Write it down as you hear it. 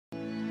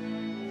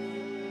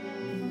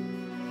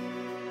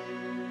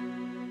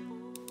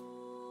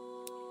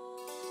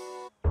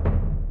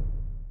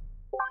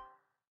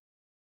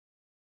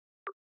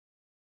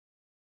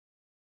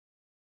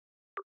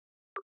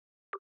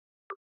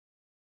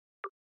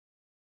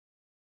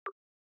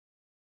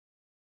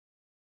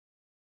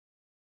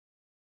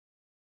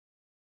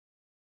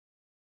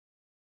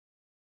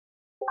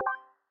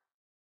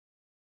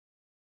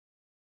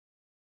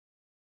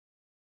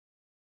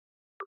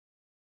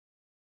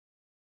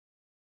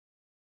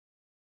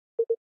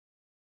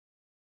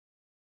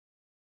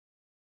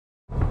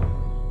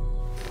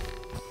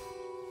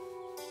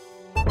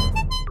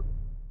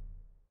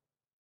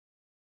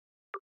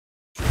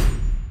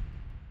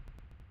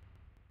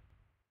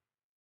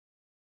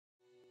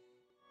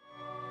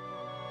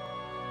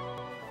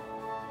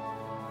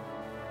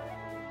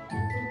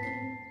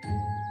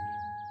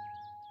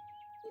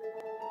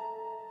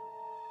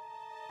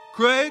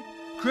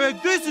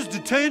Craig, this is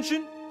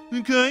detention,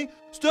 okay?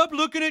 Stop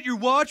looking at your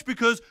watch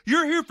because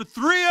you're here for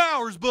 3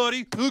 hours,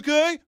 buddy,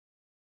 okay?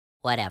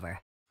 Whatever.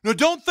 Now,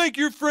 don't think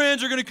your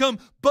friends are gonna come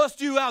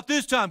bust you out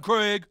this time,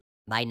 Craig.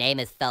 My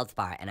name is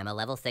Feldspar, and I'm a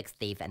level 6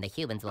 thief, and the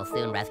humans will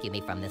soon rescue me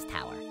from this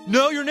tower.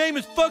 No, your name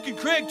is fucking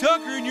Craig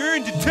Tucker, and you're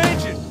in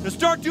detention. Now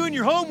start doing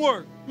your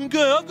homework.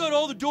 Okay, I've got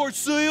all the doors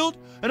sealed,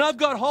 and I've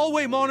got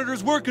hallway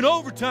monitors working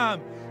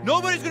overtime.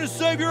 Nobody's gonna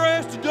save your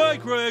ass today,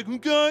 Craig,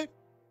 okay?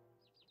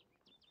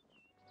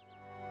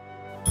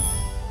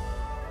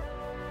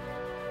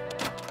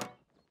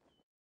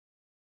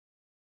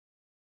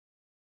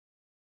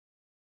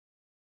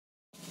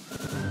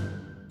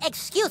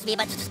 Excuse me,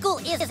 but school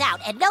is out,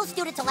 and no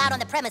students allowed on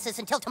the premises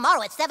until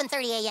tomorrow at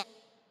 7:30 a.m.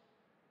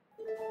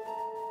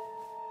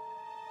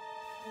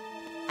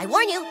 I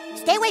warn you,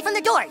 stay away from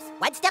the doors.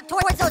 One step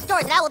towards those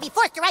doors and I will be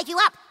forced to write you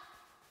up.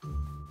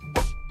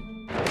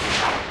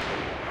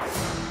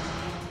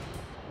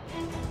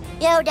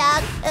 Yo,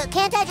 dog,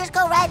 can't I just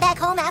go right back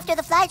home after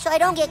the flight so I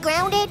don't get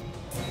grounded?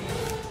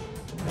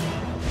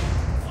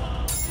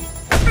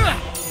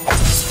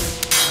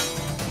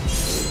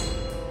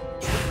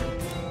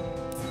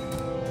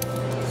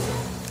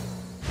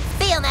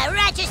 Feel my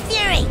righteous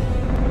fury!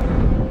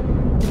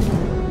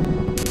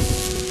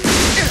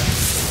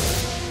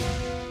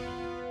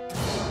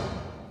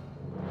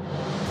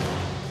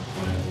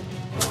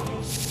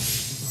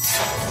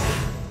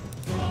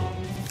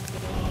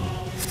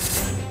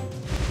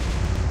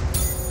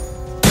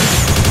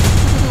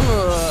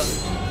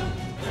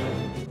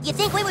 You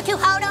think we were too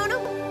hard on him?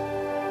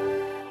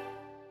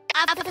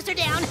 Officer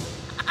down.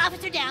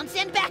 Officer down.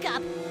 Send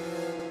backup.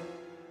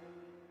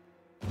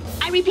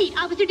 I repeat,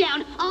 officer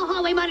down. All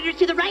hallway monitors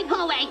to the right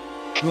hallway.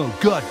 Oh,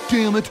 God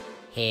damn it.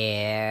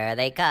 Here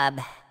they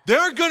come.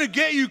 They're gonna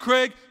get you,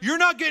 Craig. You're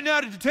not getting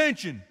out of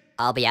detention.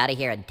 I'll be out of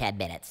here in 10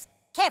 minutes.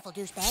 Careful,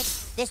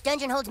 douchebag. This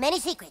dungeon holds many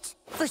secrets.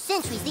 For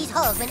centuries, these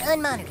halls went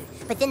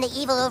unmonitored. But then the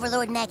evil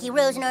overlord Mackie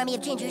rose an army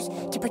of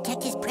gingers to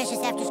protect his precious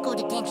after-school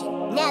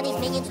detention. Now these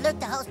minions lurk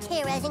the halls,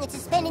 terrorizing and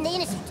suspending the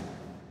innocent.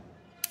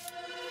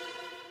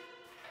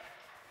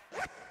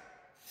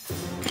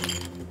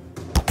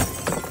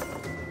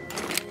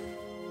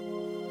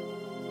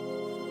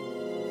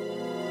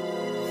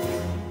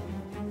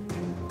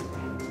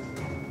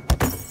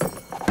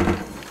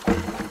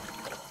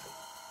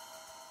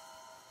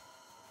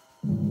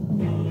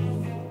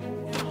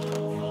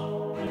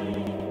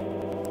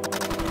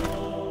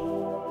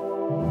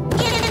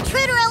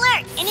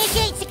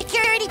 Initiate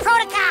security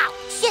protocol!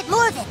 Shit,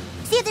 more of them!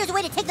 See if there's a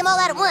way to take them all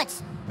out at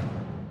once!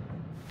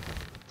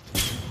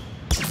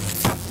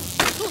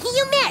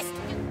 You missed!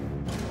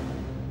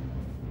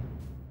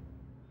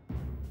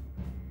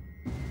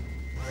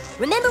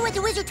 Remember what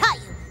the wizard taught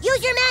you!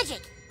 Use your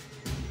magic!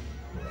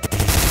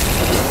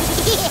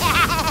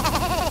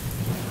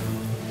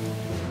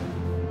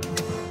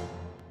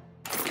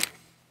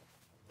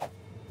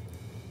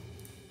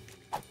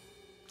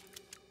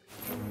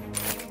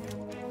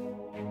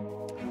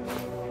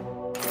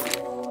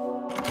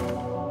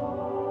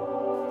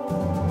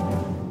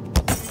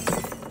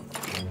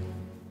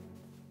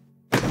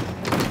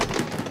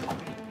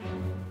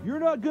 You're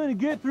not gonna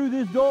get through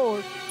this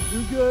door,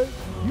 okay?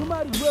 You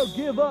might as well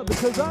give up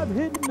because I've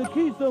hidden the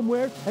key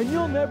somewhere and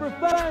you'll never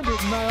find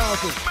it in my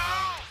office.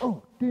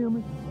 Oh, damn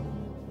it.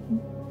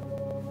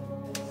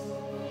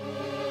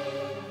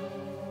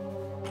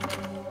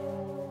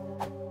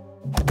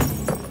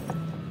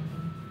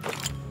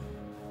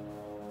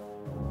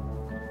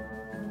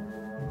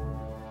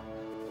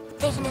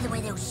 There's another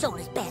way, those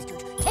soulless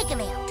bastards. Take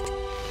him out.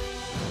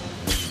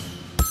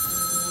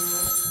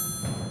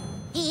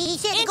 He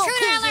said to go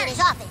keys here in his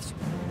office.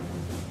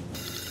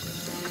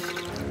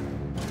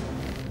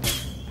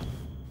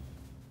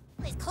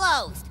 It's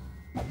closed.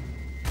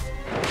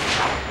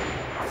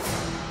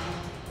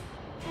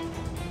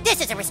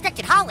 This is a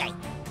restricted hallway.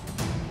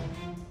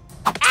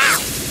 Ow!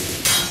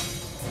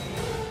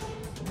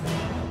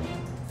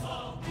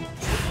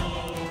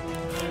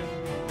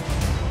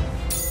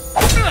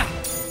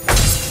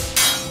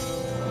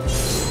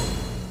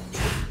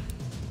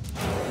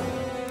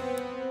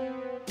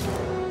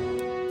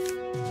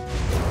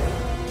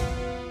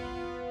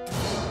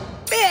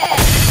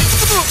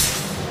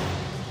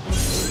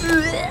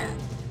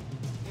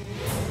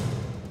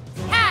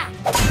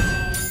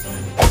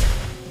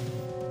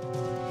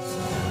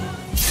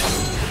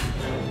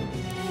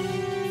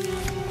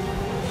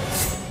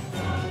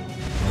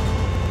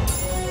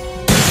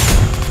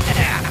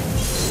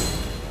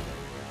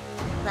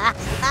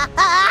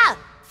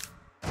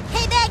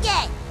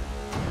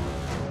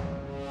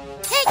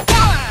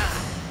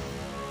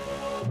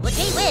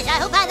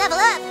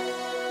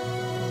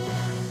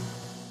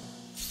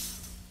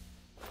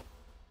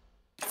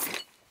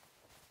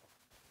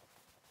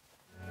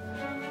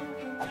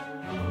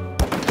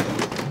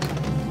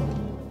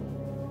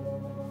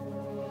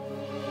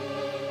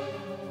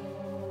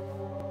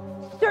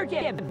 search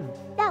him!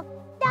 No,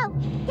 no!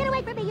 Get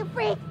away from me, you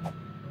freak!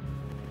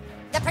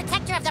 The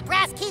protector of the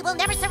brass key will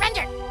never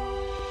surrender!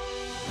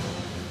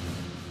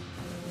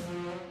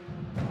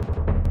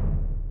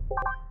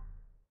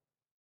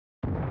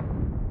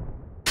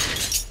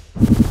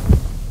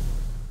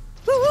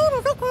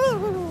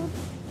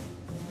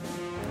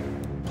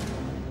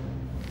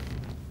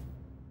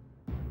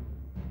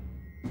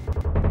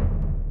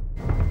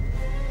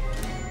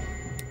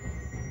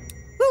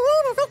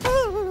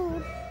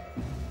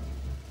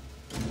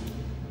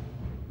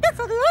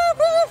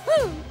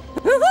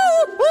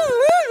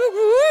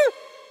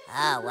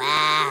 Oh,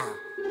 wow.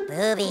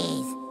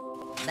 Boobies.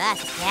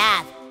 Must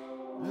have.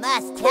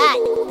 Must touch.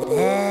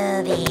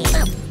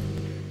 Boobies.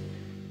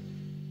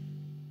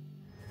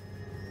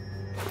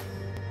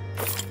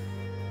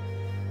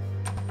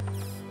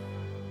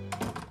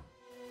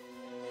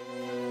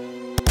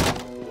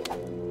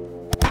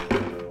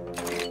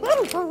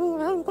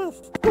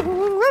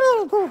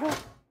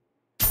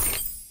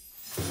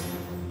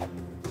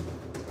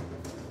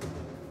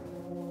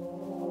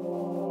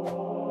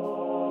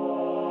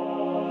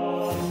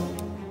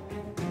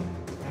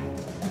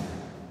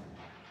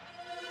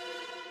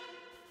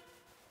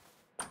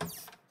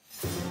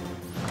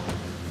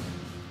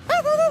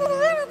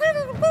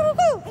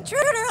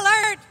 Intruder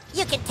alert!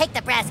 You can take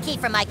the brass key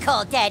from my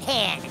cold, dead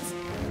hands.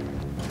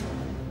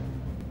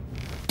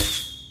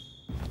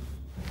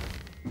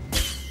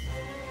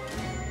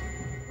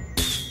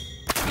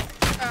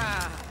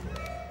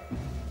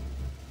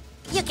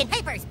 You can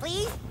papers,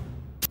 please.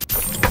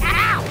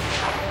 Ow!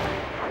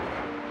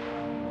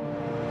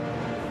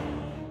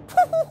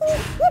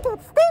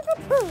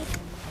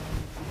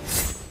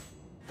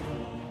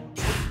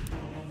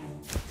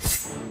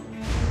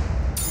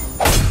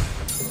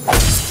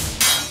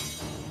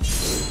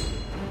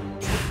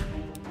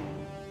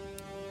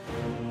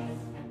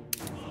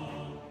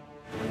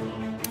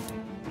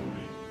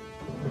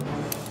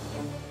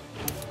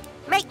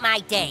 Make my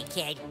day,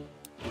 kid.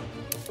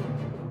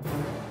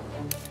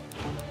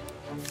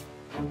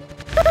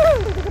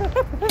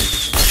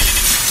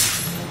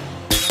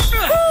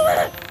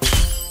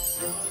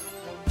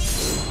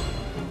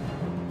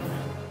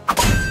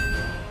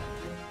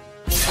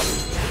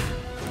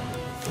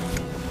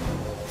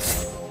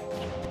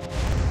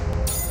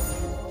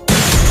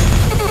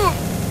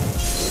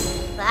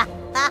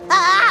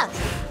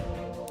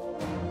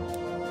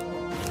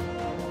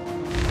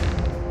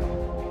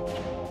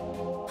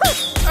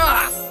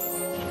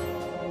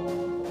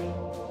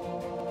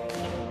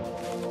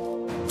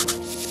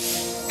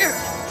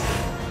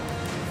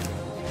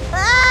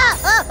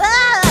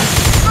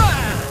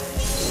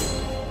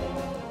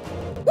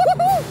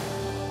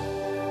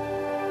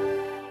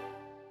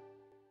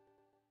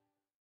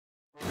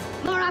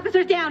 More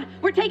officers down.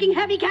 We're taking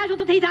heavy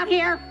casualties out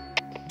here.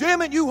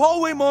 Damn it, you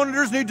hallway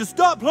monitors need to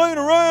stop playing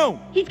around!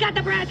 He's got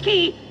the brass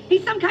key.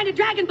 He's some kind of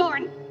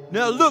dragonborn.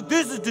 Now look,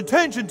 this is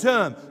detention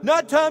time,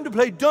 not time to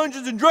play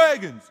Dungeons and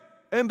Dragons.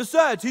 And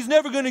besides, he's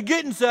never gonna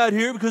get inside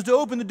here because to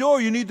open the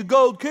door you need the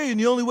gold key, and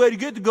the only way to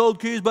get the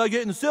gold key is by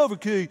getting the silver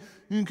key.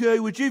 Okay,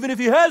 which even if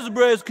he has the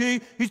brass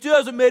key, he still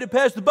hasn't made it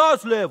past the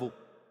boss level.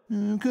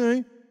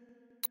 Okay?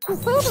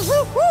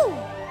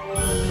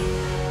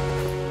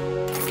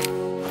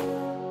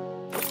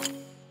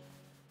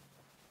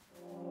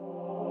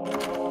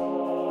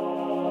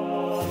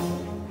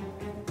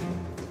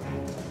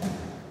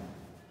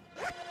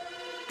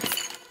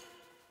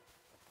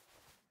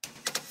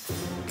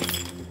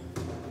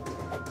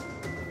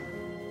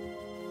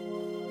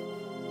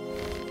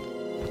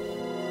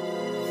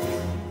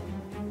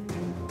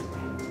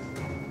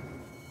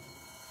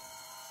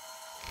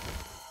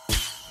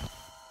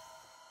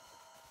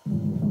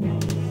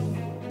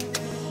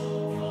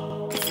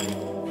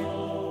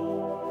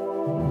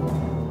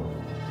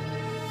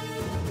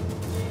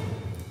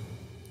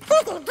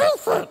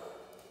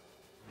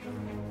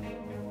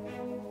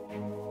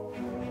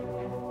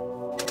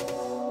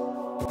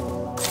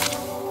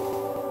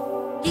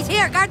 He's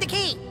here! Guard the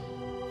key!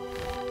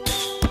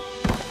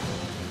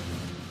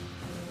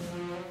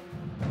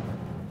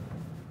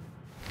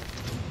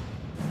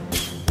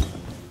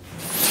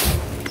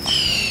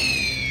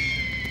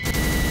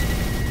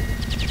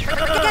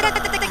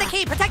 The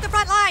key! Protect the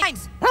front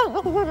lines!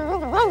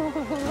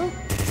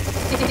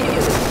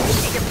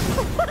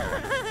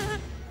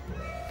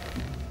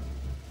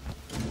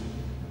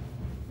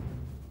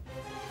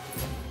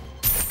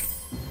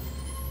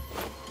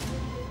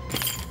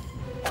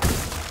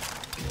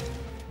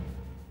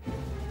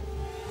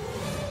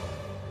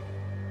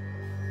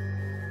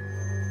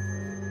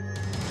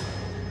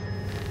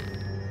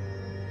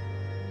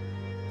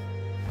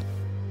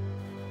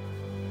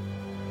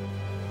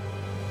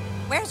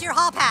 Where's your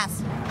hall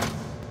pass?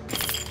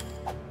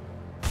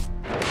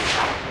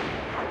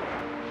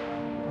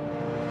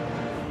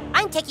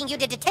 I'm taking you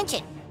to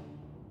detention.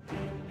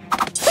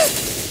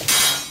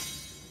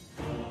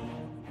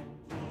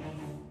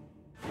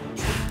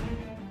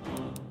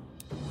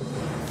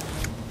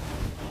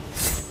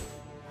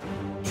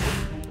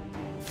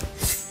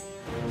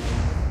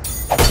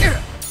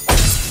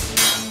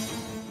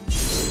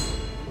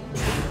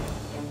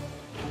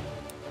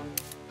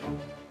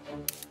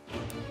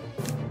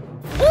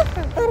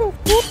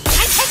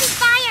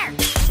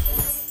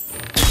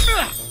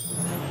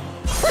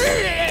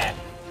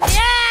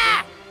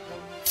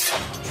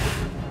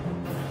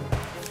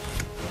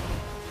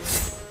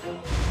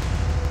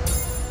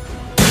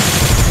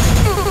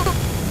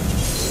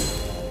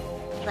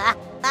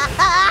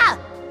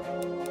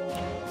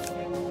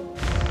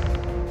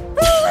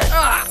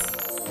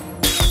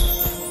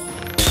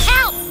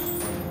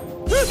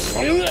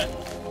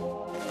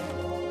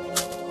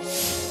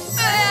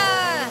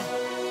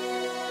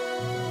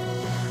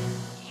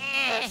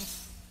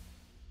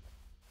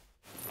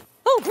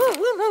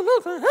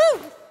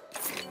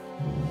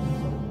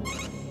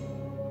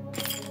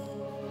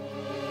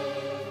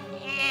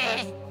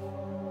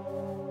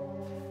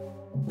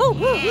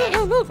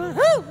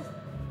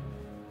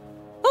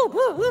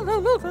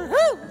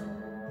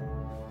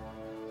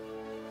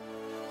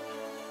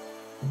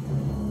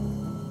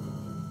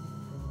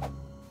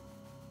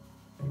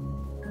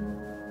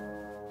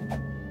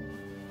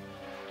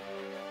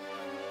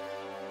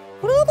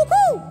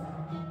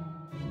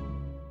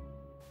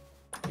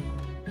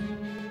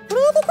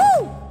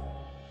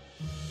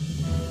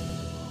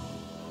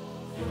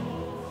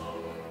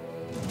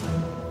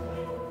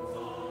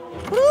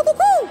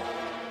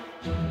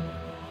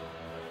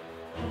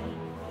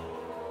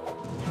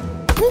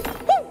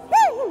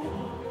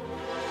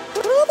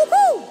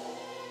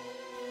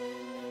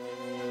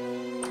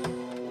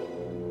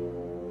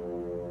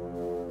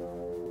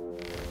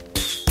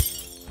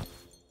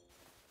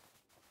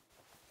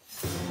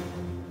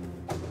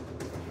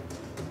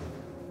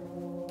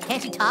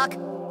 Can't you talk?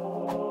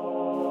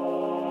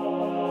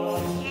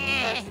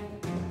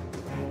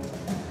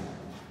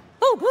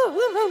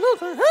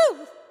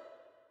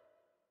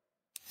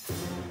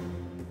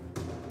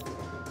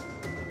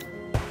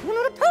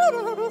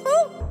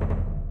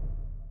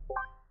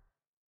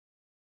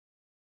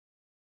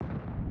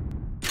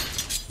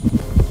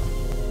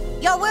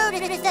 Your word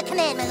is the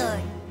command, my lord.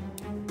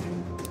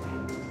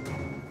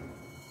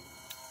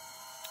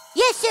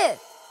 Yes, sir.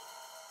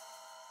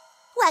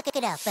 Whack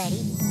it out, buddy.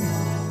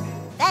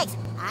 Thanks.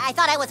 I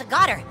thought I was a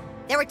goner.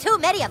 There were too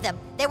many of them.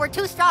 They were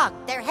too strong.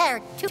 Their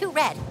hair too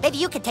red. Maybe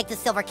you can take the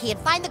silver key and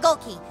find the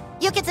gold key.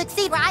 You can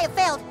succeed where I have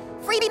failed.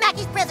 Free me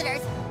Mackey's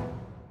prisoners.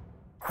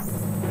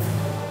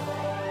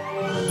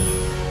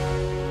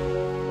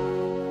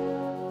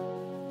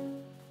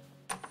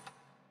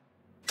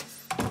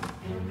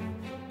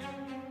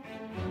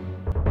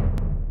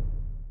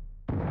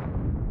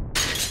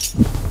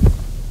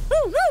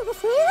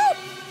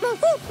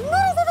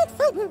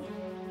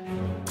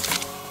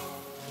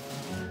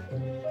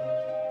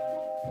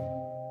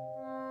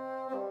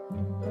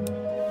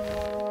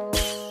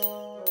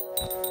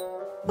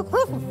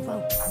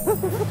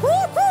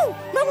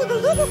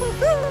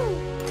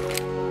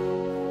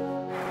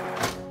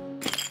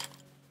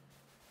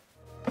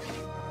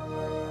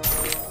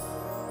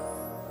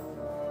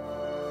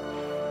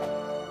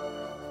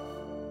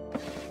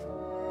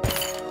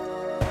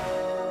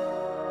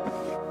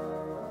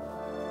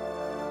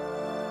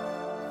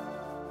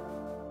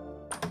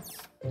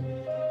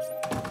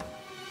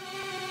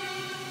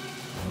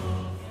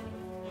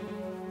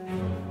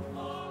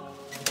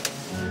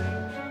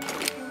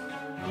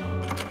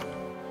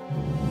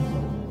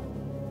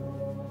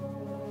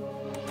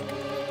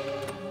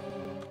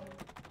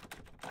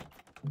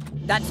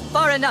 That's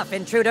far enough,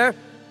 intruder.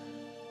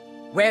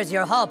 Where's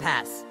your hall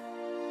pass?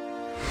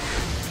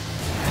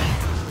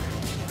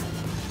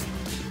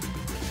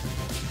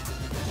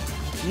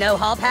 No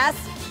hall pass?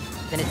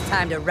 Then it's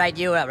time to write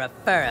you a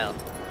referral.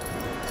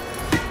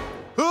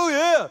 Oh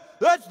yeah,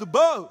 that's the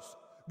boss.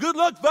 Good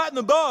luck fighting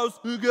the boss,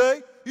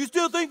 okay? You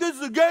still think this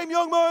is a game,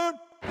 young man?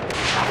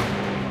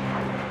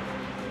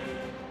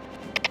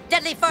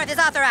 Deadly Fourth is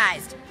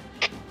authorized.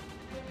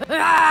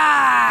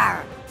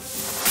 Arrgh!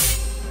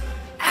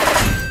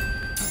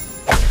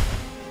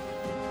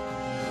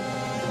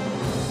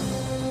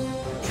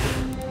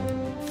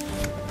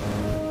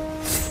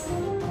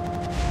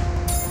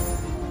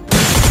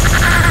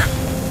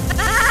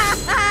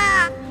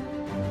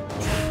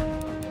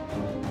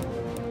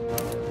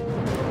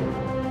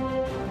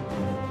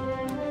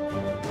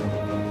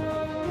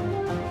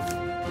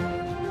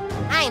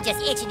 I am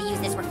just itching to use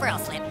this referral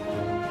slip.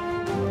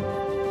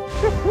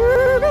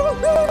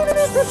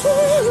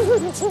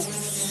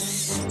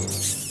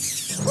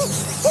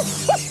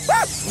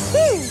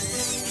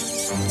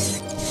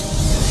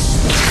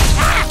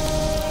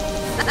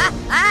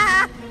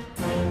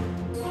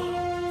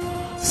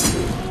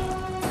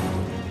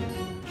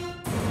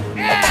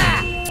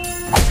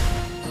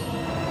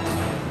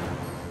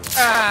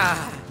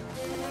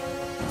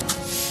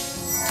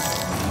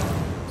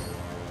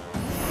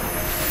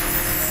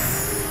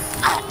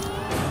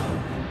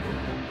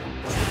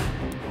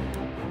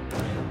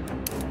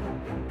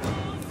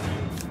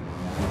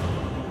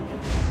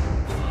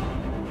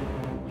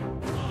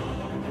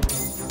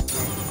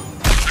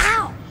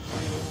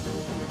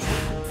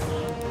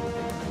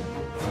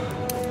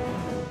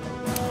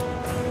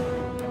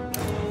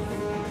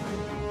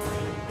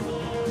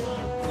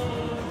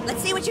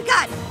 Let's see what you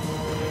got.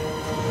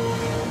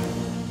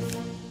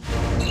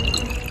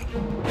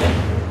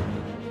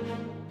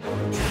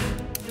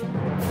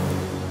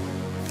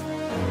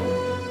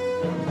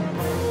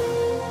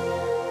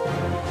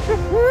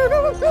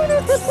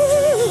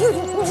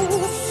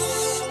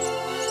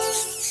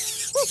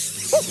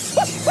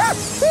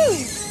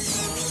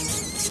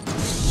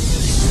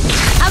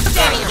 How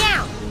dare you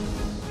down!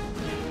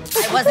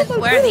 I wasn't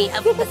worthy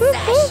of the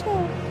sash.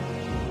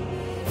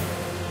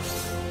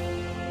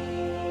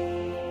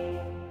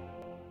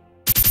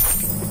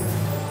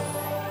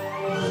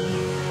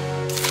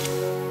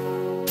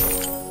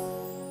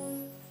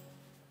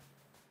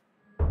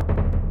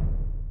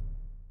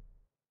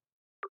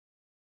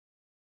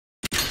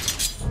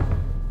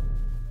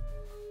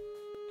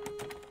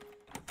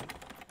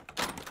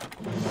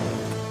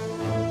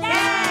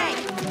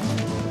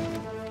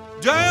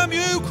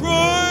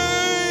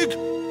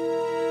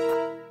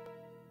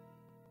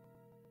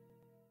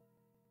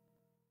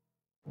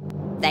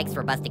 Thanks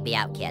for busting me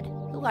out, kid.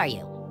 Who are you?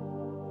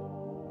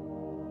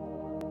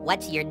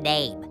 What's your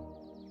name?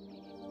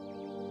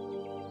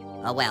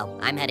 Oh well,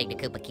 I'm heading to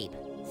Koopa Keep.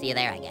 See you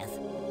there, I guess.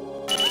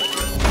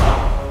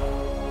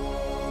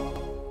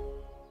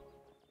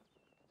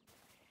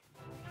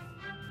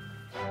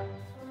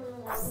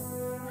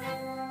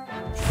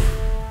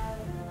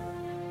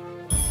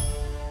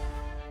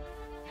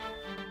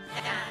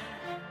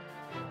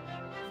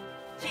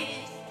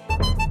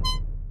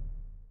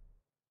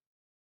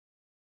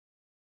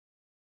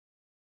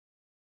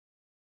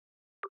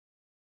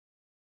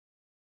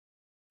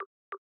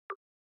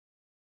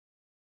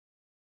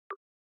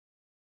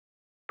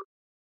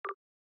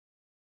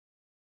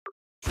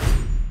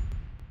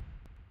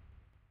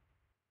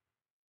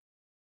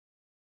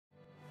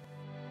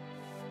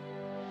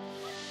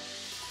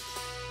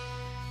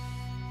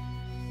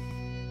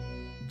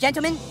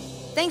 Gentlemen,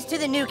 thanks to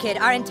the new kid,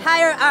 our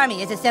entire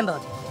army is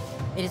assembled.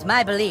 It is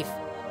my belief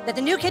that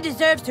the new kid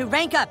deserves to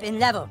rank up in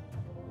level.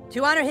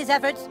 To honor his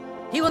efforts,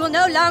 he will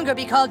no longer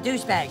be called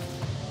Douchebag.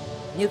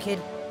 New kid,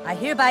 I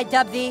hereby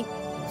dub thee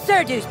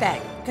Sir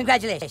Douchebag.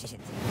 Congratulations.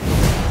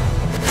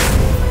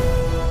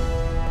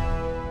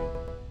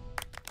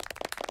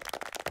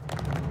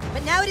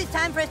 But now it is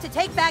time for us to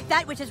take back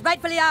that which is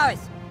rightfully ours.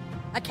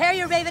 A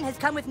carrier raven has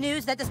come with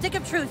news that the Stick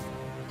of Truth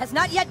has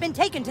not yet been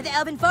taken to the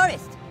Elven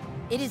Forest.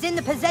 It is in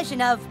the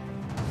possession of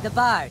the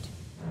Bard.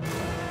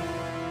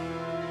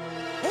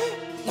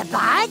 The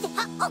Bard?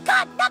 Oh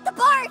god, not the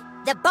Bard!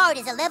 The Bard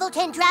is a level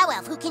 10 drow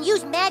elf who can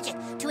use magic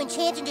to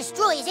enchant and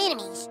destroy his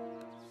enemies.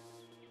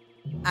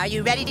 Are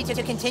you ready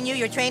to continue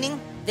your training?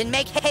 Then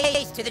make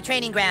haste to the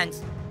training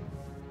grounds.